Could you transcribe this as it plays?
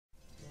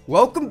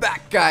Welcome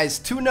back, guys,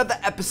 to another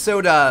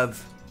episode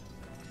of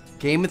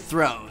Game of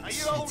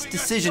Thrones. It's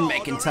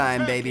decision-making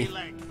time, baby.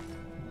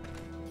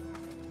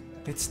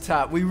 It's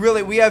tough.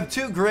 We have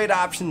two great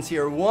options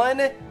here.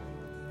 One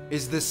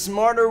is the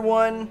smarter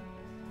one.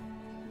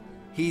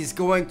 He's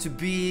going to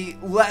be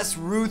less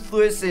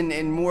ruthless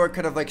and more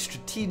kind of like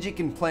strategic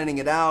in planning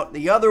it out.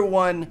 The other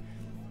one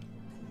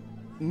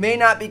may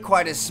not be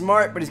quite as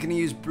smart, but he's going to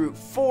use brute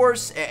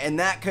force, and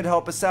that could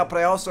help us out.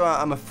 But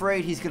I'm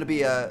afraid he's going to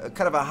be a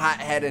kind of a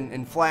hothead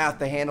and fly off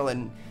the handle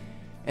and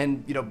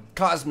you know,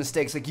 cause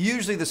mistakes. Like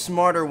usually the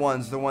smarter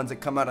ones are the ones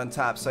that come out on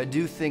top. So I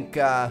do think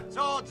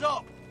Swords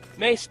up,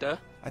 Maester.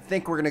 I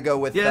think we're going to go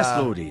with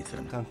yes, Lord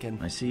Ethan. Duncan.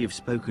 I see you've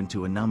spoken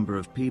to a number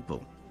of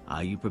people.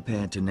 Are you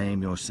prepared to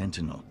name your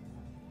sentinel?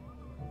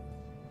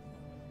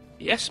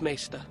 Yes,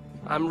 Maester.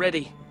 I'm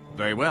ready.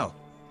 Very well.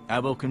 I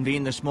will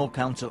convene the small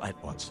council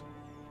at once.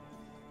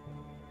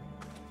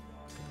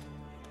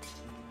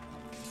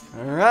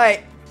 All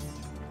right.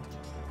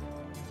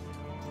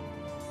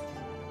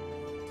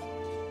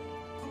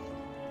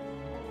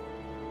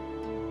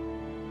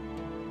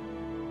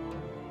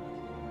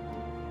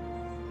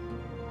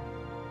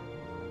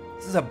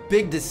 This is a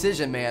big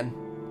decision, man.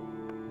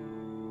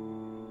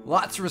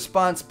 Lots of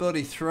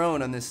responsibility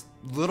thrown on this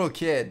little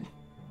kid.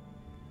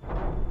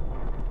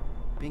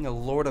 Being a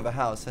lord of a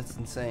house, that's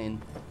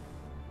insane.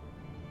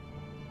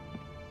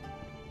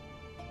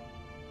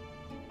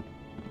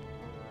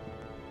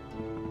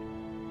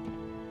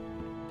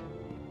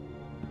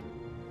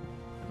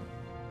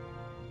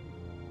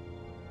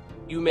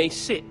 You may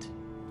sit.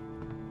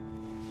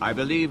 I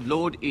believe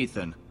Lord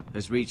Ethan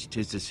has reached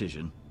his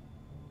decision.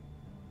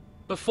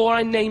 Before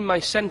I name my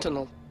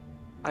sentinel,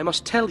 I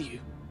must tell you.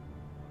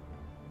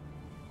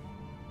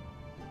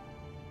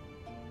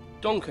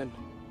 Duncan,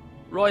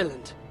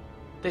 Royland,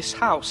 this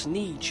house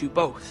needs you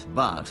both.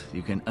 But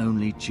you can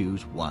only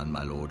choose one,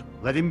 my lord.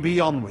 Let him be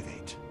on with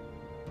it.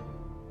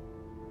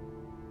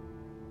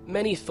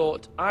 Many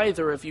thought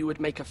either of you would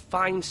make a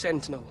fine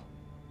sentinel,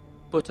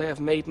 but I have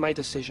made my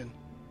decision.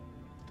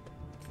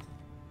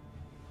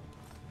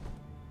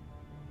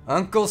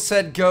 Uncle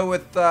said go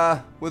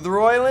with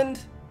Royland.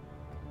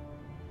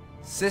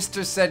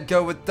 Sister said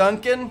go with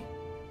Duncan.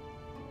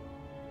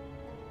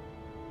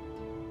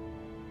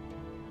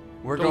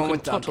 We're going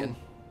with Duncan.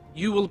 Tuttle,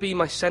 you will be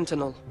my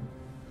sentinel.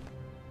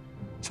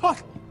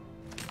 Tuttle!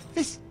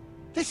 This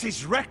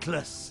is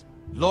reckless.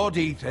 Lord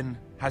Ethan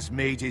has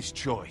made his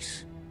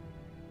choice.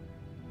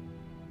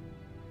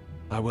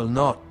 I will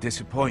not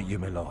disappoint you,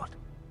 my lord.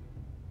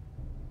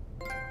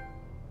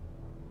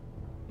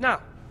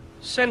 Now,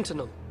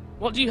 sentinel,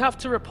 what do you have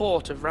to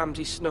report of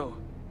Ramsay Snow?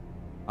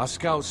 Our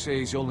scouts say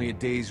he's only a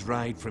day's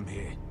ride from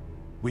here,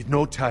 with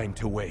no time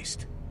to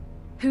waste.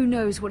 Who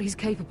knows what he's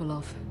capable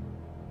of?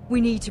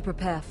 We need to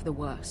prepare for the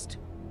worst.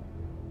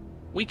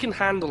 We can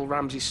handle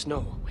Ramsay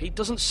Snow. He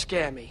doesn't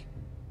scare me.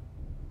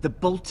 The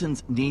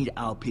Boltons need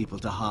our people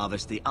to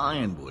harvest the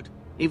ironwood.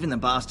 Even the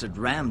bastard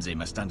Ramsay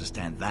must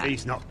understand that.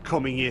 He's not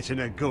coming here to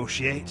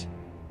negotiate.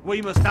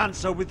 We must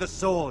answer with the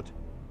sword.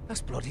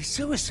 That's bloody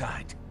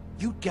suicide.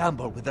 You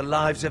gamble with the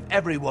lives of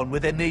everyone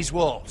within these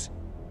walls.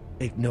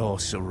 Ignore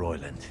Sir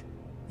Royland.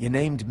 You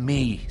named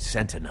me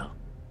Sentinel.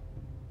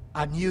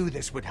 I knew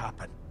this would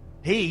happen.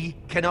 He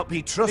cannot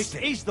be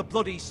trusted. This is the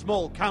bloody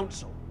small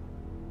council.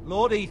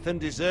 Lord Ethan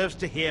deserves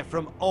to hear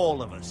from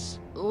all of us.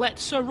 Let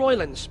Sir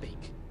Royland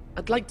speak.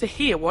 I'd like to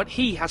hear what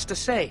he has to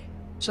say.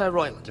 Sir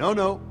Royland.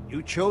 No,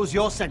 you chose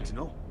your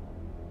sentinel.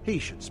 He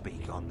should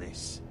speak on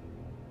this.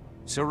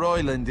 Sir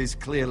Royland is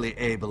clearly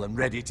able and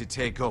ready to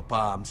take up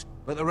arms,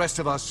 but the rest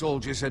of our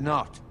soldiers are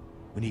not.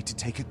 We need to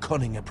take a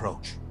cunning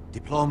approach.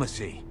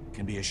 Diplomacy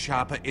can be a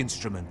sharper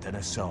instrument than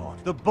a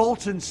sword. The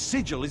Bolton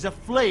sigil is a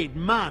flayed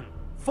man.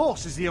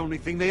 Force is the only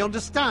thing they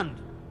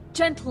understand.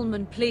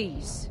 Gentlemen,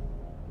 please.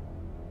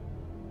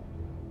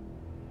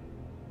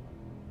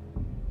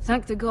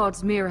 Thank the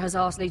gods Mira has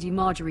asked Lady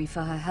Marjorie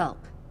for her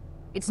help.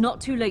 It's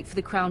not too late for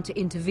the Crown to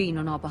intervene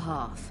on our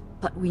behalf,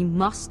 but we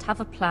must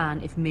have a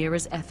plan if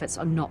Mira's efforts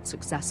are not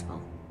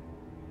successful.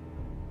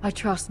 I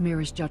trust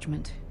Mira's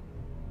judgment.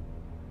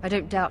 I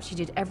don't doubt she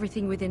did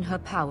everything within her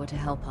power to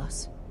help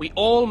us. We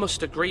all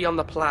must agree on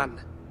the plan.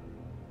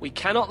 We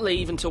cannot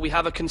leave until we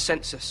have a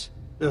consensus.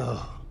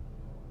 Ugh.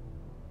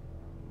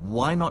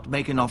 Why not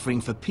make an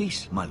offering for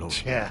peace, my lord?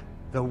 Yeah,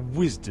 the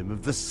wisdom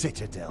of the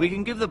Citadel. We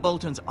can give the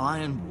Boltons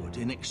ironwood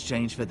in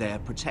exchange for their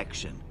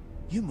protection.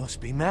 You must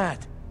be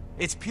mad.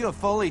 It's pure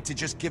folly to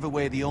just give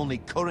away the only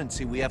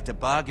currency we have to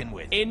bargain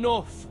with.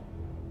 Enough!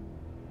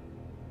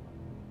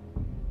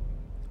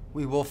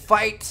 We will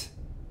fight.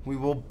 We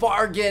will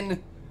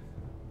bargain.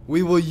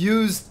 We will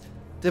use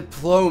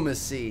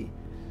diplomacy.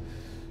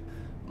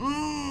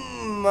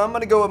 I'm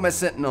gonna go with my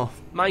sentinel.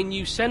 My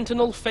new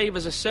sentinel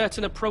favors a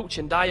certain approach,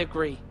 and I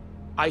agree.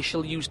 I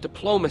shall use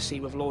diplomacy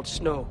with Lord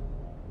Snow.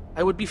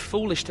 I would be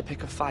foolish to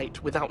pick a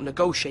fight without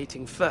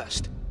negotiating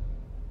first.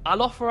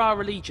 I'll offer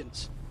our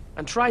allegiance,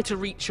 and try to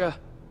reach a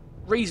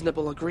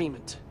reasonable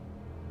agreement.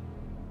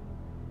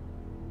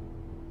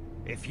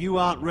 If you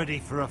aren't ready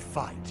for a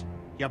fight,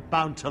 you're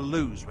bound to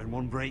lose when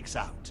one breaks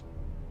out.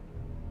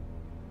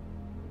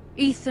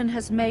 Ethan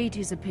has made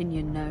his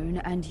opinion known,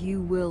 and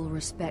you will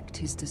respect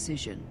his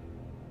decision.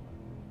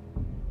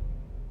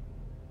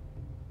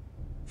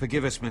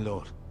 Forgive us, my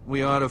lord.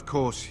 We are, of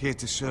course, here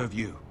to serve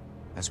you,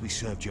 as we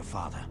served your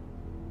father.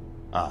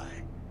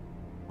 Aye.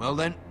 Well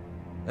then,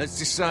 let's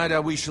decide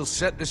how we shall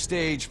set the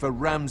stage for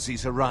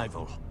Ramsay's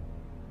arrival.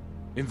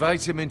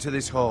 Invite him into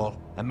this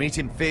hall, and meet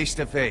him face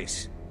to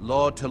face,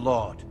 lord to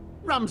lord.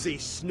 Ramsay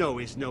Snow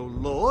is no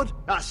lord.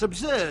 That's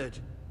absurd.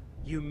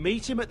 You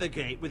meet him at the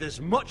gate with as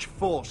much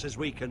force as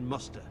we can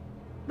muster.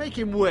 Make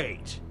him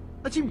wait.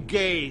 Let him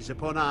gaze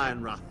upon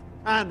Ironrath.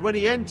 And when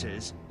he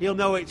enters, he'll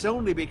know it's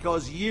only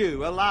because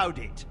you allowed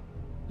it.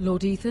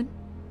 Lord Ethan?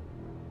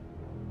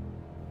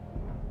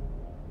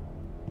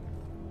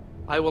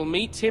 I will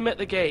meet him at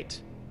the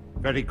gate.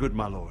 Very good,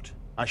 my lord.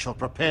 I shall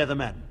prepare the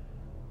men.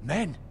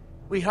 Men?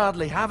 We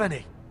hardly have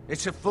any.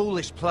 It's a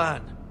foolish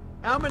plan.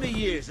 How many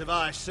years have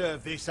I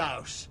served this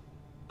house?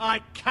 I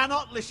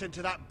cannot listen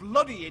to that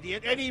bloody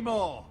idiot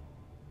anymore.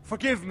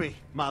 Forgive me,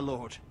 my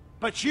lord,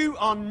 but you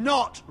are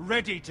not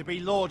ready to be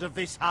lord of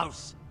this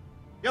house.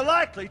 You're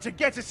likely to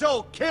get us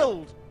all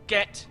killed.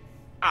 Get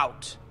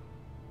out.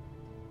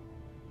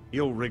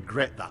 You'll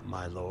regret that,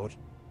 my lord.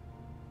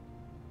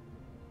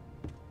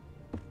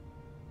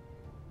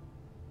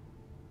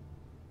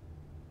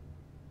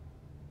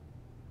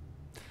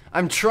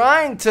 I'm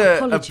trying to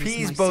Apologies,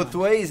 appease my both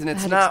son. ways, and I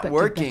it's had not expected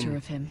working. better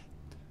of him.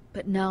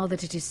 But now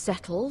that it is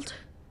settled,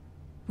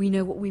 we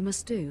know what we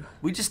must do.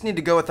 We just need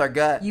to go with our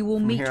gut. You will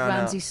from meet here on out.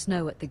 Ramsay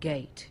Snow at the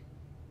gate.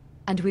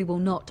 And we will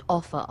not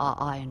offer our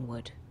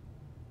ironwood.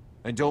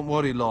 And don't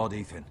worry, Lord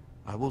Ethan.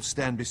 I will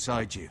stand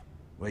beside you,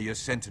 where your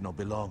sentinel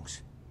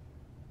belongs.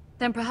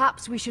 Then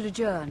perhaps we should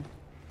adjourn.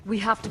 We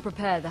have to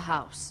prepare the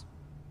house.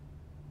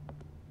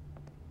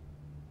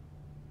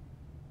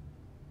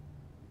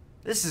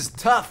 This is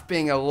tough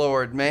being a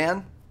lord,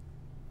 man.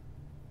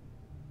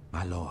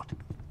 My lord,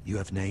 you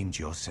have named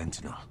your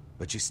sentinel,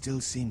 but you still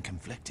seem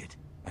conflicted.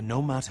 And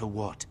no matter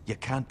what, you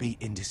can't be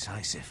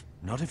indecisive.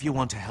 Not if you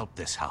want to help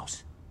this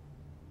house.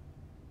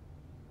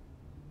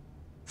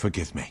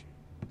 Forgive me.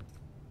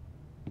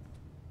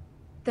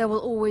 There will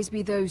always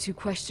be those who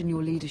question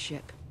your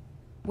leadership.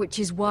 Which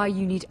is why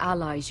you need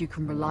allies you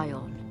can rely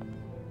on.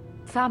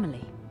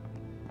 Family.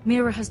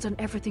 Mira has done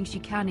everything she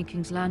can in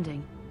King's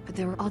Landing, but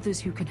there are others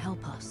who can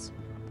help us.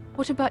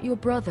 What about your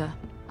brother,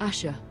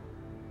 Asher?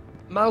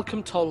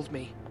 Malcolm told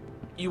me.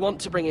 You want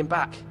to bring him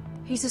back.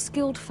 He's a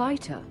skilled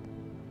fighter.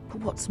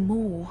 But what's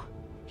more,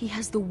 he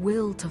has the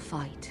will to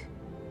fight.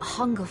 A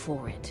hunger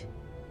for it.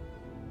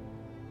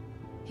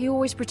 He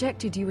always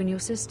protected you and your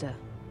sister.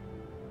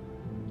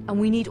 And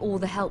we need all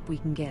the help we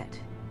can get.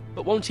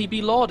 But won't he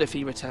be Lord if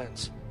he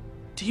returns?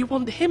 Do you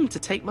want him to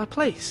take my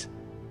place?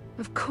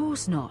 Of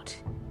course not.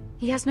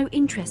 He has no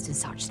interest in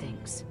such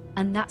things.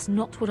 And that's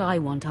not what I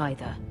want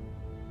either.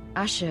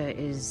 Asher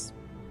is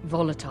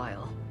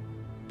volatile.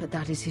 But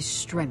that is his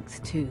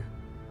strength too.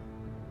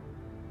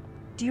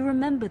 Do you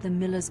remember the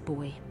miller's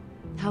boy?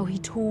 How he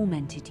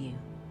tormented you?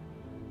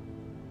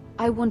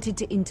 I wanted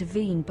to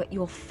intervene, but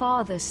your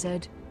father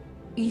said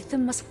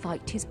Ethan must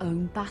fight his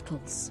own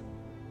battles.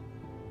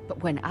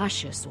 But when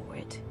Asher saw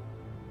it,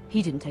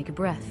 he didn't take a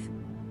breath.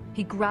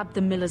 He grabbed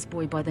the miller's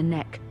boy by the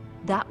neck.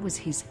 That was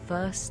his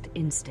first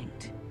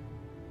instinct.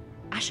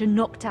 Asher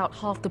knocked out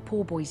half the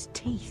poor boy's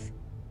teeth.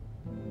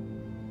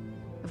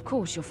 Of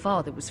course, your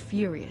father was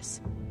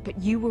furious, but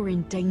you were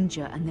in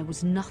danger and there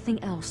was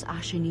nothing else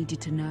Asher needed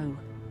to know.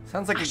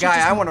 Sounds like Asher a guy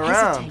does I not want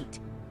around. hesitate.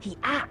 He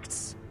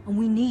acts, and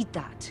we need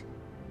that.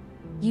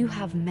 You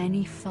have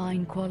many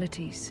fine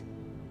qualities,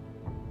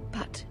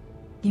 but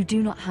you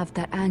do not have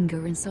that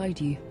anger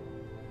inside you.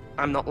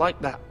 I'm not like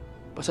that,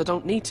 but I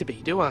don't need to be,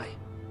 do I?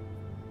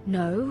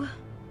 No,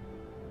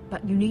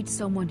 but you need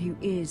someone who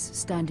is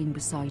standing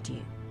beside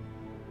you.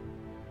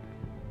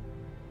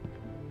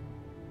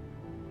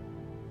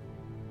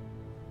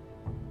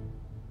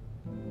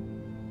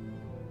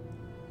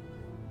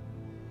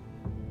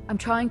 I'm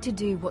trying to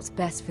do what's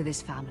best for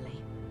this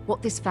family,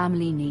 what this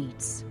family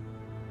needs.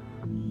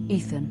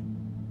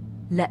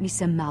 Ethan, let me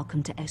send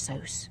Malcolm to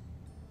Essos.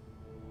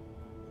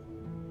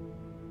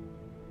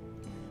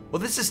 Well,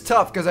 this is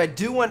tough because I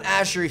do want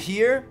Asher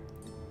here,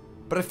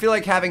 but I feel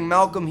like having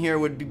Malcolm here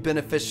would be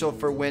beneficial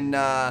for when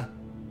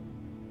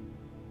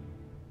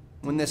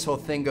this whole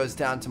thing goes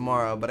down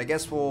tomorrow. But I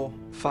guess we'll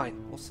Fine.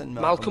 send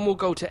Malcolm will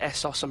go to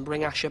Essos and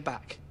bring Asher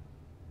back.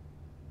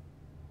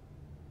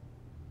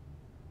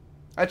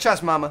 I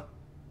trust Mama.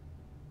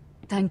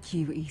 Thank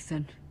you,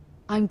 Ethan.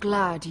 I'm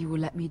glad you will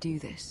let me do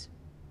this.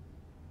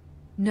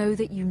 Know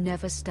that you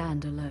never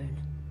stand alone.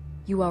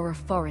 You are a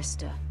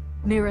Forrester.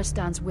 Mira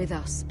stands with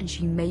us, and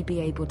she may be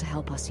able to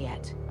help us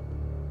yet.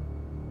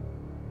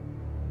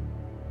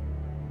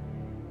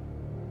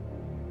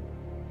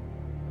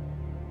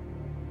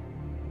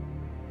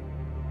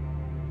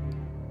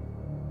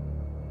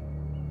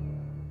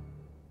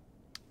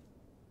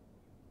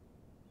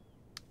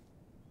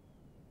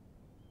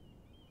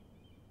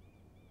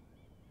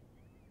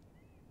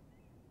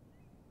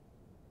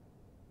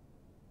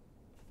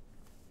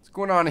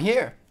 going on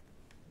here?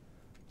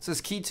 What's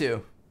this key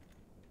to?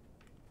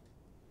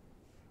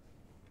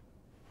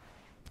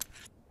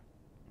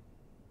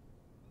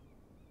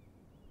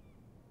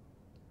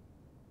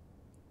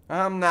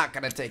 I'm not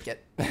gonna take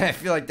it. I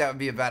feel like that would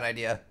be a bad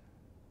idea.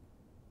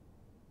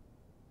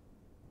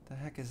 What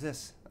the heck is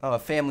this? Oh, a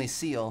family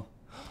seal.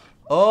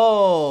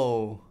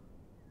 Oh.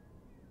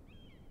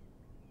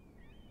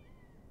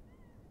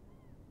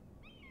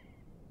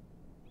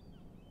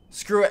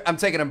 Screw it. I'm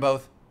taking them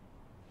both.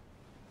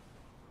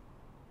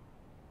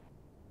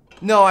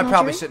 No, I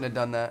probably shouldn't have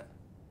done that.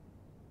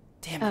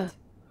 Damn it.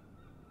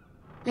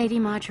 Lady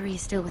Marjorie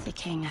is still with the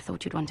king. I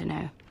thought you'd want to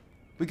know.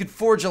 We could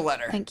forge a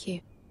letter. Thank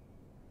you.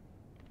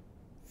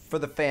 For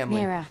the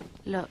family. Mira,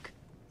 look.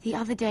 The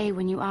other day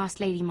when you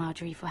asked Lady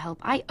Marjorie for help,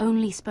 I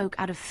only spoke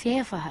out of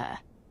fear for her.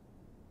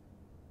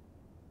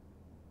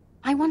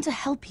 I want to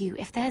help you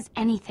if there's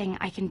anything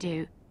I can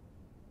do.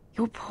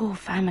 Your poor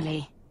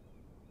family.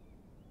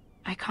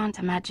 I can't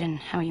imagine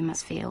how you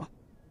must feel.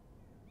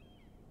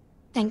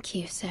 Thank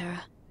you,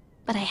 Sarah.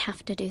 But I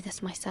have to do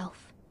this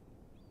myself.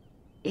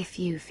 If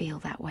you feel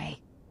that way.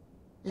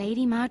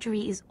 Lady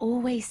Marjorie is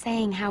always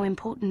saying how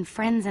important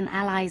friends and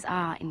allies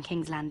are in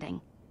King's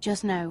Landing.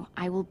 Just know,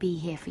 I will be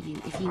here for you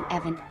if you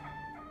ever...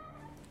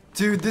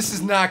 Dude, this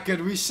is not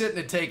good. We shouldn't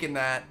have taken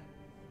that.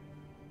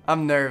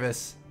 I'm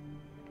nervous.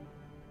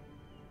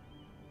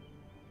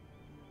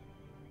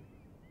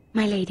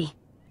 My lady,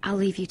 I'll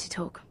leave you to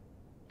talk.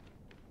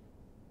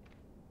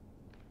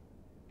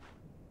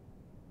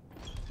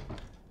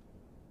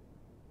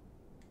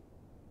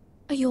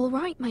 Are you all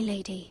right, my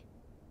lady?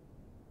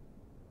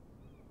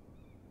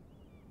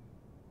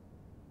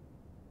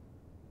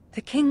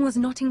 The king was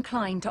not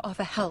inclined to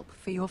offer help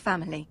for your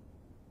family.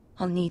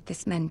 I'll need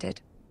this mended.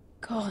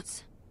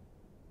 Gods.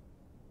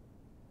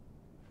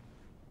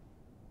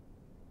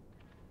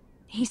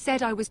 He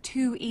said I was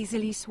too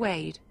easily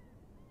swayed.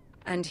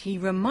 And he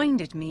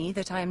reminded me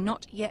that I am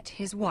not yet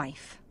his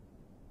wife.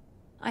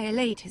 I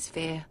allayed his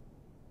fear.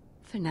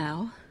 For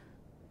now.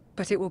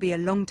 But it will be a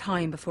long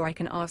time before I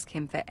can ask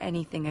him for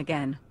anything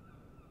again.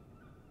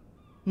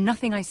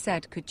 Nothing I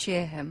said could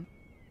cheer him.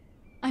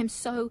 I'm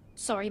so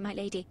sorry, my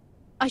lady.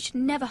 I should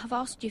never have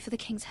asked you for the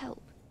king's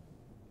help.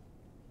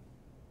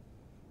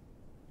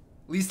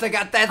 At least I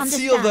got that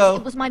Understand, seal, though.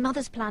 it was my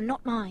mother's plan,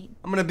 not mine.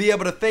 I'm gonna be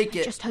able to fake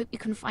it. I just hope you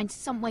can find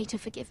some way to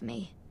forgive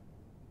me.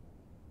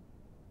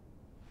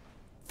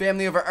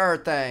 Family over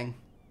everything.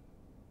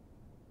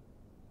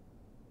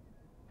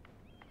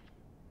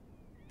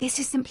 This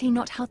is simply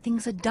not how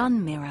things are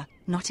done, Mira.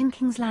 Not in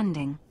King's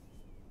Landing.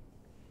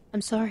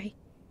 I'm sorry,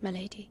 my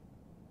lady.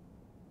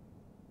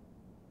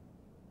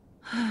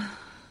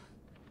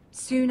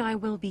 Soon I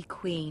will be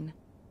queen,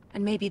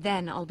 and maybe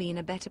then I'll be in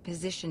a better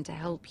position to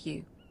help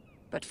you.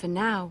 But for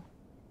now,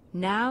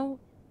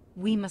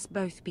 we must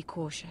both be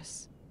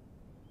cautious.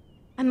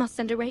 I must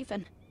send a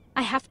raven.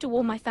 I have to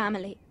warn my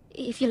family.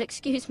 If you'll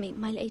excuse me,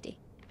 my lady.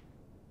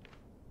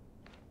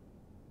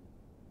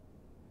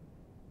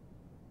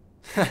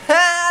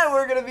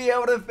 We're gonna be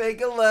able to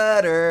fake a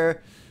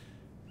letter.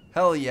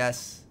 Hell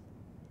yes.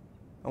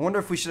 I wonder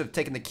if we should have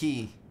taken the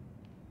key.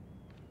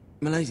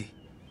 Milady.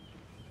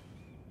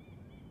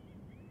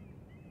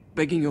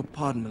 Begging your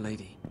pardon,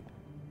 milady.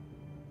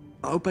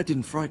 I hope I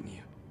didn't frighten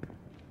you.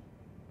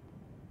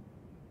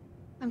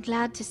 I'm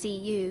glad to see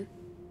you.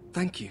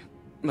 Thank you,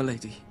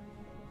 milady.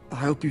 I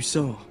hope you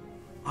saw.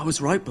 I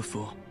was right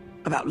before.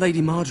 About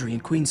Lady Marjorie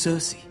and Queen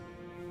Cersei.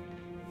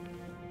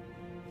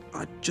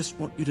 I just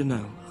want you to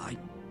know,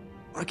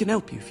 I can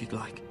help you if you'd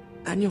like.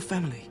 And your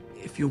family,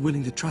 if you're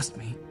willing to trust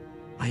me.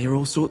 I hear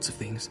all sorts of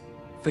things.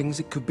 Things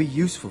that could be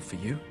useful for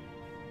you.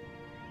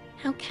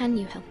 How can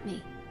you help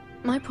me?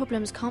 My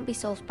problems can't be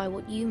solved by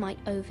what you might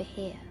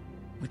overhear.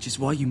 Which is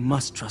why you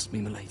must trust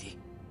me, milady.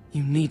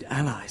 You need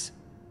allies.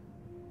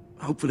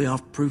 Hopefully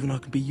I've proven I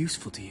can be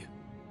useful to you.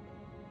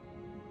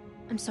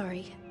 I'm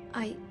sorry.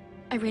 I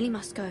really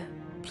must go.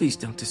 Please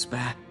don't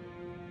despair.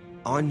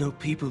 I know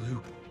people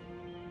who...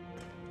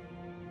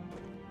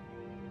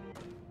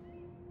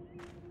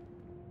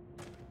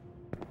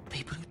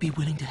 People who'd be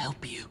willing to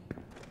help you.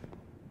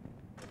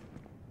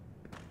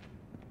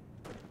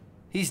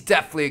 He's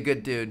definitely a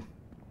good dude.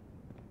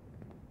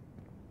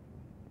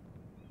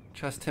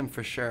 Trust him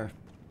for sure.